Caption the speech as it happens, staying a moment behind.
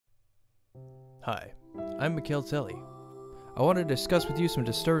Hi, I'm Mikael Telly. I want to discuss with you some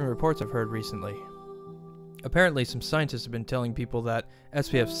disturbing reports I've heard recently. Apparently, some scientists have been telling people that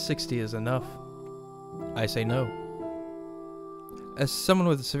SPF60 is enough. I say no. As someone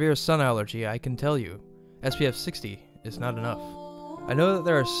with a severe sun allergy, I can tell you, SPF60 is not enough. I know that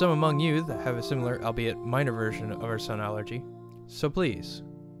there are some among you that have a similar, albeit minor version of our sun allergy, so please,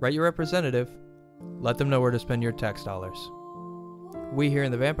 write your representative, let them know where to spend your tax dollars. We here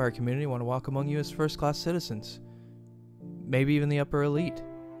in the vampire community want to walk among you as first-class citizens, maybe even the upper elite.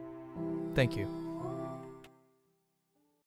 Thank you.